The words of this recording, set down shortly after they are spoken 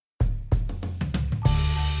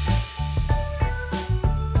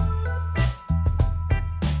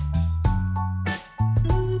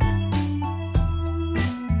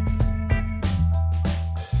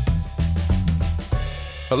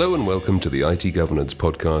Hello and welcome to the IT Governance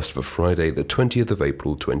Podcast for Friday, the 20th of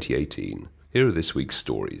April 2018. Here are this week's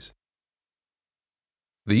stories.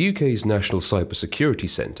 The UK's National Cybersecurity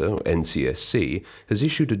Centre, NCSC, has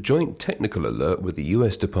issued a joint technical alert with the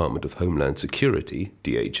US Department of Homeland Security,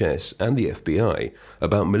 DHS, and the FBI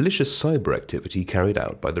about malicious cyber activity carried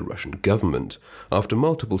out by the Russian government, after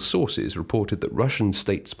multiple sources reported that Russian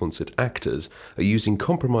state-sponsored actors are using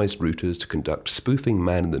compromised routers to conduct spoofing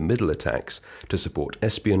man-in-the-middle attacks to support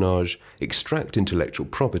espionage, extract intellectual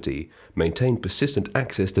property, maintain persistent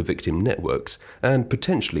access to victim networks, and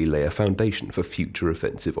potentially lay a foundation for future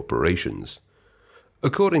offensive operations.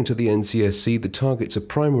 According to the NCSC, the targets are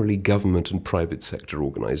primarily government and private sector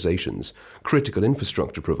organisations, critical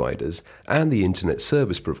infrastructure providers, and the internet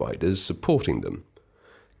service providers supporting them.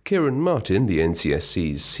 Kieran Martin, the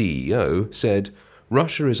NCSC's CEO, said,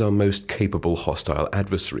 "Russia is our most capable hostile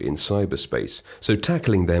adversary in cyberspace, so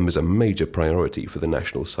tackling them is a major priority for the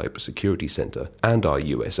National Cybersecurity Centre and our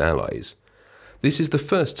US allies. This is the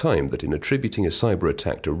first time that in attributing a cyber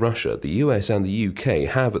attack to Russia, the US and the UK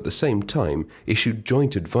have at the same time issued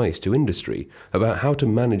joint advice to industry about how to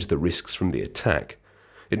manage the risks from the attack.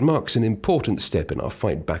 It marks an important step in our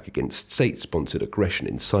fight back against state-sponsored aggression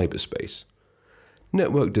in cyberspace."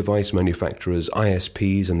 Network device manufacturers,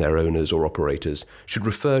 ISPs and their owners or operators should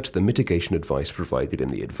refer to the mitigation advice provided in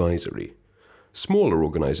the advisory. Smaller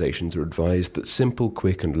organisations are advised that simple,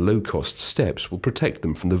 quick and low-cost steps will protect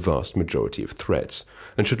them from the vast majority of threats,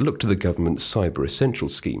 and should look to the government's Cyber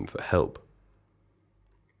Essentials scheme for help.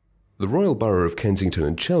 The Royal Borough of Kensington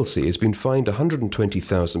and Chelsea has been fined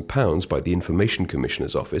 £120,000 by the Information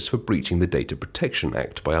Commissioner's Office for breaching the Data Protection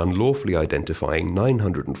Act by unlawfully identifying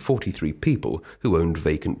 943 people who owned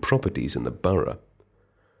vacant properties in the borough.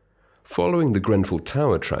 Following the Grenfell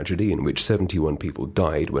Tower tragedy, in which 71 people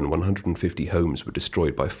died when 150 homes were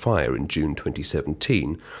destroyed by fire in June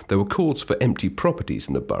 2017, there were calls for empty properties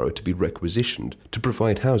in the borough to be requisitioned to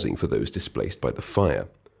provide housing for those displaced by the fire.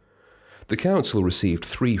 The council received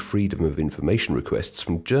 3 Freedom of Information requests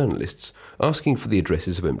from journalists asking for the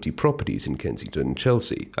addresses of empty properties in Kensington and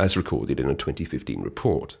Chelsea, as recorded in a 2015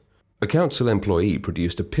 report. A council employee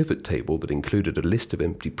produced a pivot table that included a list of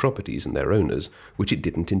empty properties and their owners, which it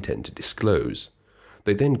didn't intend to disclose.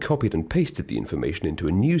 They then copied and pasted the information into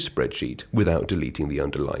a new spreadsheet without deleting the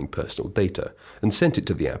underlying personal data, and sent it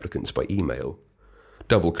to the applicants by email.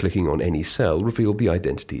 Double-clicking on any cell revealed the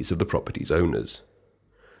identities of the property's owners.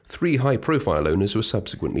 3 high-profile owners were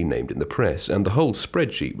subsequently named in the press, and the whole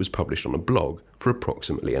spreadsheet was published on a blog for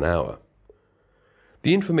approximately an hour.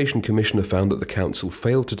 The Information Commissioner found that the Council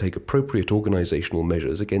failed to take appropriate organisational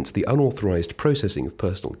measures against the unauthorised processing of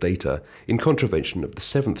personal data in contravention of the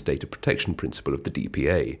 7th Data Protection Principle of the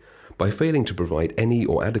DPA, by failing to provide any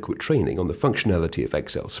or adequate training on the functionality of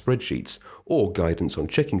Excel spreadsheets or guidance on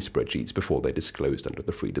checking spreadsheets before they're disclosed under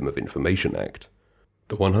the Freedom of Information Act.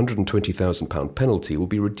 The £120,000 penalty will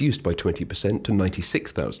be reduced by 20% to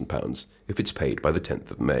 £96,000 if it's paid by the 10th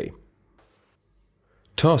of May.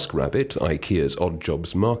 TaskRabbit, IKEA's odd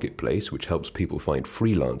jobs marketplace, which helps people find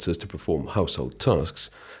freelancers to perform household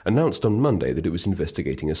tasks, announced on Monday that it was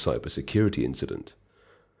investigating a cybersecurity incident.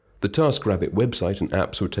 The TaskRabbit website and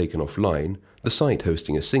apps were taken offline, the site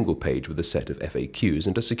hosting a single page with a set of FAQs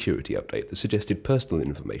and a security update that suggested personal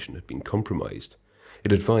information had been compromised.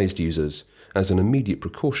 It advised users, as an immediate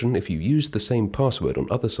precaution, if you used the same password on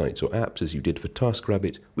other sites or apps as you did for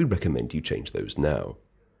TaskRabbit, we recommend you change those now.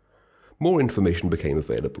 More information became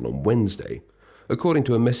available on Wednesday. According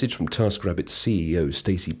to a message from TaskRabbit's CEO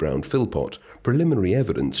Stacey Brown-Philpott, preliminary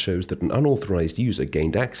evidence shows that an unauthorized user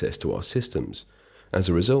gained access to our systems. As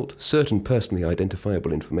a result, certain personally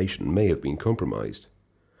identifiable information may have been compromised.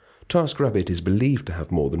 TaskRabbit is believed to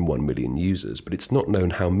have more than 1 million users, but it's not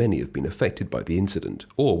known how many have been affected by the incident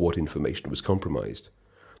or what information was compromised.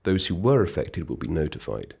 Those who were affected will be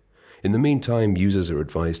notified. In the meantime, users are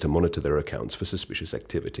advised to monitor their accounts for suspicious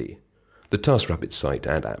activity. The TaskRabbit site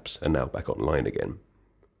and apps are now back online again.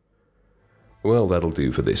 Well, that'll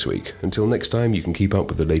do for this week. Until next time, you can keep up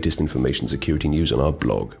with the latest information security news on our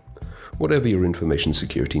blog. Whatever your information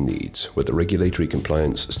security needs, whether regulatory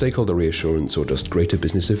compliance, stakeholder reassurance, or just greater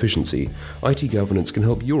business efficiency, IT Governance can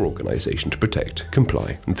help your organisation to protect,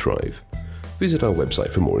 comply, and thrive. Visit our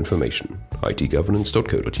website for more information,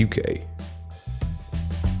 itgovernance.co.uk.